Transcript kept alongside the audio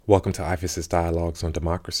Welcome to IFES's Dialogues on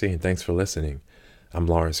Democracy, and thanks for listening. I'm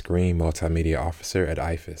Lawrence Green, Multimedia Officer at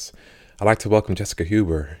IFES. I'd like to welcome Jessica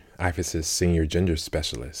Huber, IFES's Senior Gender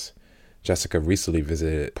Specialist. Jessica recently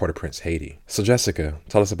visited Port-au-Prince, Haiti. So Jessica,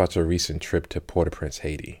 tell us about your recent trip to Port-au-Prince,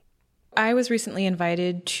 Haiti. I was recently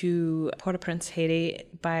invited to Port-au-Prince, Haiti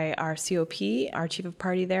by our COP, our Chief of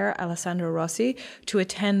Party there, Alessandro Rossi, to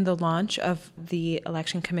attend the launch of the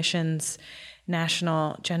Election Commission's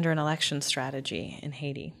National Gender and Election Strategy in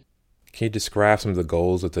Haiti. Can you describe some of the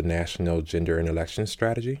goals of the National Gender and Election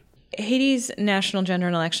Strategy? Haiti's National Gender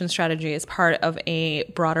and Election Strategy is part of a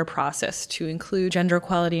broader process to include gender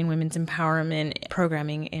equality and women's empowerment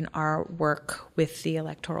programming in our work with the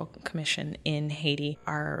Electoral Commission in Haiti.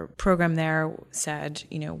 Our program there said,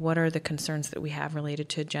 what are the concerns that we have related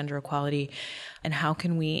to gender equality, and how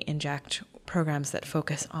can we inject programs that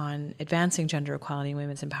focus on advancing gender equality and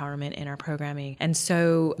women's empowerment in our programming. And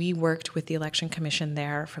so we worked with the Election Commission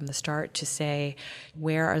there from the start to say,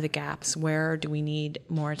 where are the gaps? Where do we need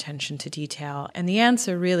more attention to detail? And the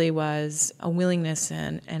answer really was a willingness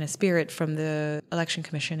and a spirit from the Election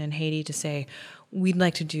Commission in Haiti to say, we'd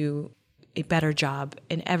like to do a better job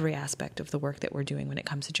in every aspect of the work that we're doing when it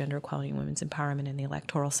comes to gender equality and women's empowerment in the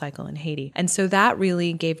electoral cycle in Haiti. And so that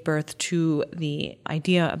really gave birth to the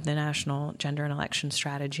idea of the National Gender and Election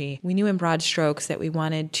Strategy. We knew in broad strokes that we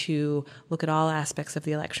wanted to look at all aspects of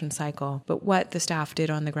the election cycle, but what the staff did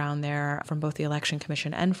on the ground there from both the Election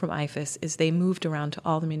Commission and from IFES is they moved around to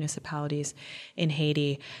all the municipalities in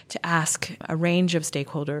Haiti to ask a range of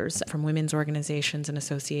stakeholders, from women's organizations and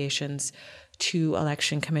associations to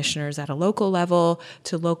election commissioners at a local level,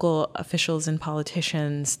 to local officials and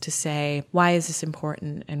politicians, to say, why is this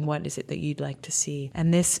important and what is it that you'd like to see?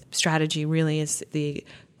 And this strategy really is the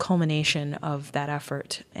culmination of that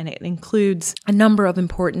effort. And it includes a number of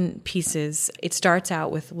important pieces. It starts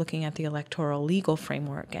out with looking at the electoral legal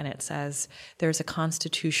framework, and it says there's a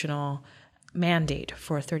constitutional mandate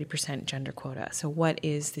for a 30% gender quota. So what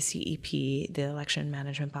is the CEP, the election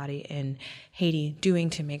management body in Haiti, doing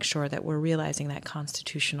to make sure that we're realizing that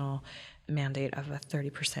constitutional mandate of a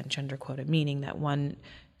 30% gender quota, meaning that one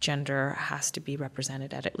gender has to be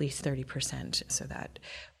represented at least 30% so that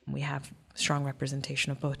we have strong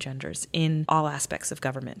representation of both genders in all aspects of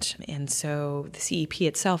government. And so the CEP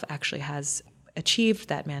itself actually has achieved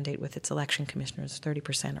that mandate with its election commissioners,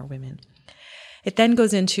 30% are women. It then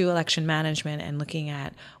goes into election management and looking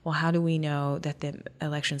at, well, how do we know that the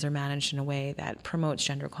elections are managed in a way that promotes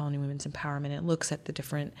gender equality and women's empowerment? It looks at the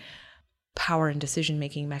different power and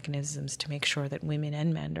decision-making mechanisms to make sure that women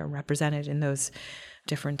and men are represented in those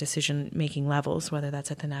different decision-making levels, whether that's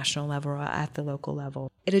at the national level or at the local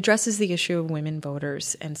level. It addresses the issue of women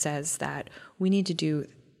voters and says that we need to do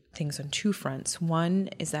things on two fronts. One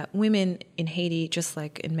is that women in Haiti, just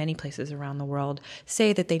like in many places around the world,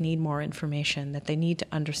 say that they need more information, that they need to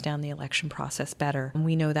understand the election process better. And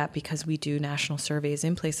we know that because we do national surveys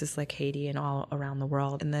in places like Haiti and all around the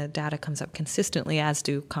world. And the data comes up consistently, as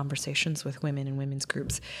do conversations with women and women's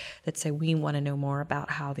groups that say we want to know more about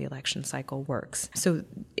how the election cycle works. So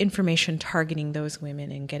information targeting those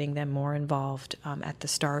women and getting them more involved at the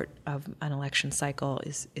start of an election cycle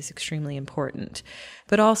is extremely important.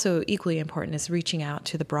 But also equally important is reaching out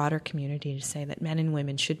to the broader community to say that men and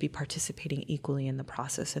women should be participating equally in the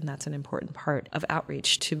process, and that's an important part of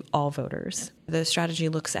outreach to all voters. The strategy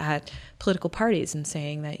looks at political parties and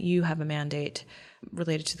saying that you have a mandate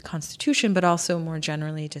related to the Constitution, but also more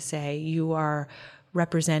generally to say you are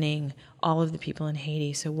representing all of the people in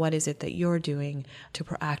Haiti. So what is it that you're doing to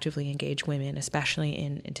proactively engage women, especially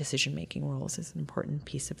in decision-making roles, is an important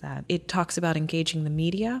piece of that. It talks about engaging the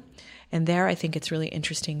media. And there I think it's really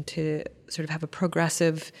interesting to sort of have a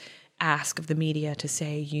progressive ask of the media to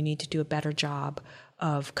say you need to do a better job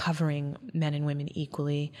of covering men and women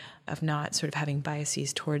equally, of not sort of having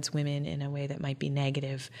biases towards women in a way that might be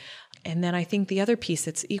negative. And then I think the other piece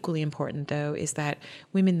that's equally important, though, is that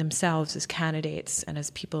women themselves as candidates and as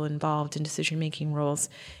people involved in decision-making roles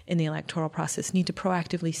in the electoral process need to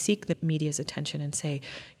proactively seek the media's attention and say,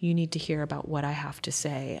 you need to hear about what I have to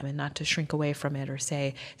say, and not to shrink away from it or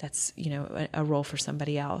say that's, a role for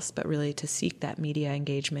somebody else, but really to seek that media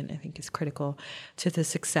engagement, I think, is critical to the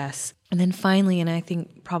success. And then finally, and I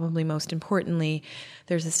think probably most importantly,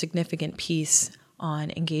 there's a significant piece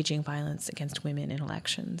on engaging violence against women in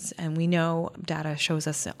elections. And we know data shows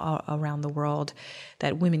us all around the world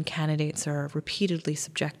that women candidates are repeatedly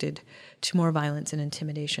subjected to more violence and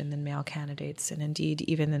intimidation than male candidates. And indeed,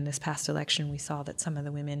 even in this past election, we saw that some of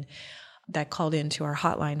the women that called into our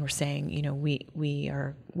hotline were saying, we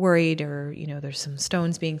are worried, or, there's some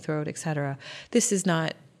stones being thrown, et cetera. This is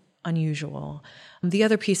not unusual. The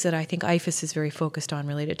other piece that I think IFES is very focused on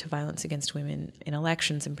related to violence against women in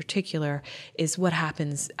elections in particular is what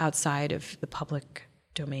happens outside of the public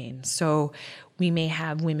domain. So we may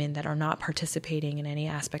have women that are not participating in any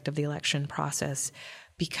aspect of the election process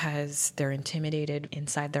because they're intimidated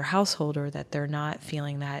inside their household, or that they're not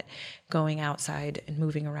feeling that going outside and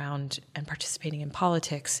moving around and participating in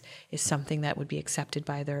politics is something that would be accepted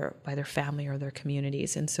by their family or their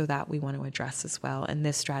communities. And so that we want to address as well. And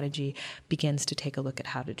this strategy begins to take a look at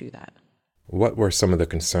how to do that. What were some of the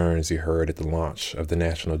concerns you heard at the launch of the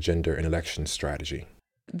National Gender and Election Strategy?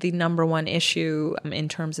 The number one issue in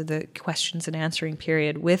terms of the questions and answering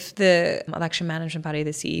period with the election management body,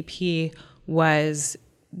 the CEP, was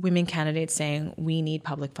women candidates saying we need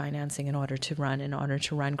public financing in order to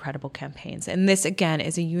run credible campaigns. And this, again,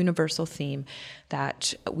 is a universal theme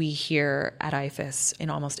that we hear at IFES in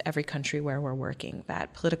almost every country where we're working,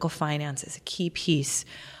 that political finance is a key piece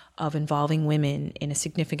of involving women in a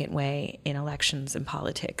significant way in elections and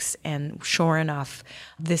politics. And sure enough,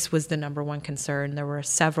 this was the number one concern. There were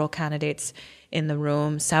several candidates in the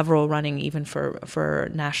room, several running even for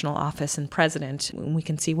national office and president. We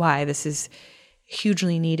can see why. This is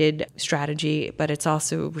hugely needed strategy, but it's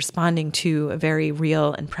also responding to a very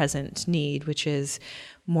real and present need, which is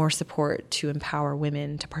more support to empower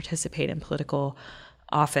women to participate in political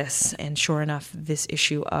office. And sure enough, this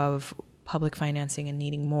issue of public financing and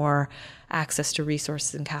needing more access to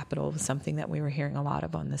resources and capital was something that we were hearing a lot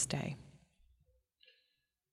of on this day.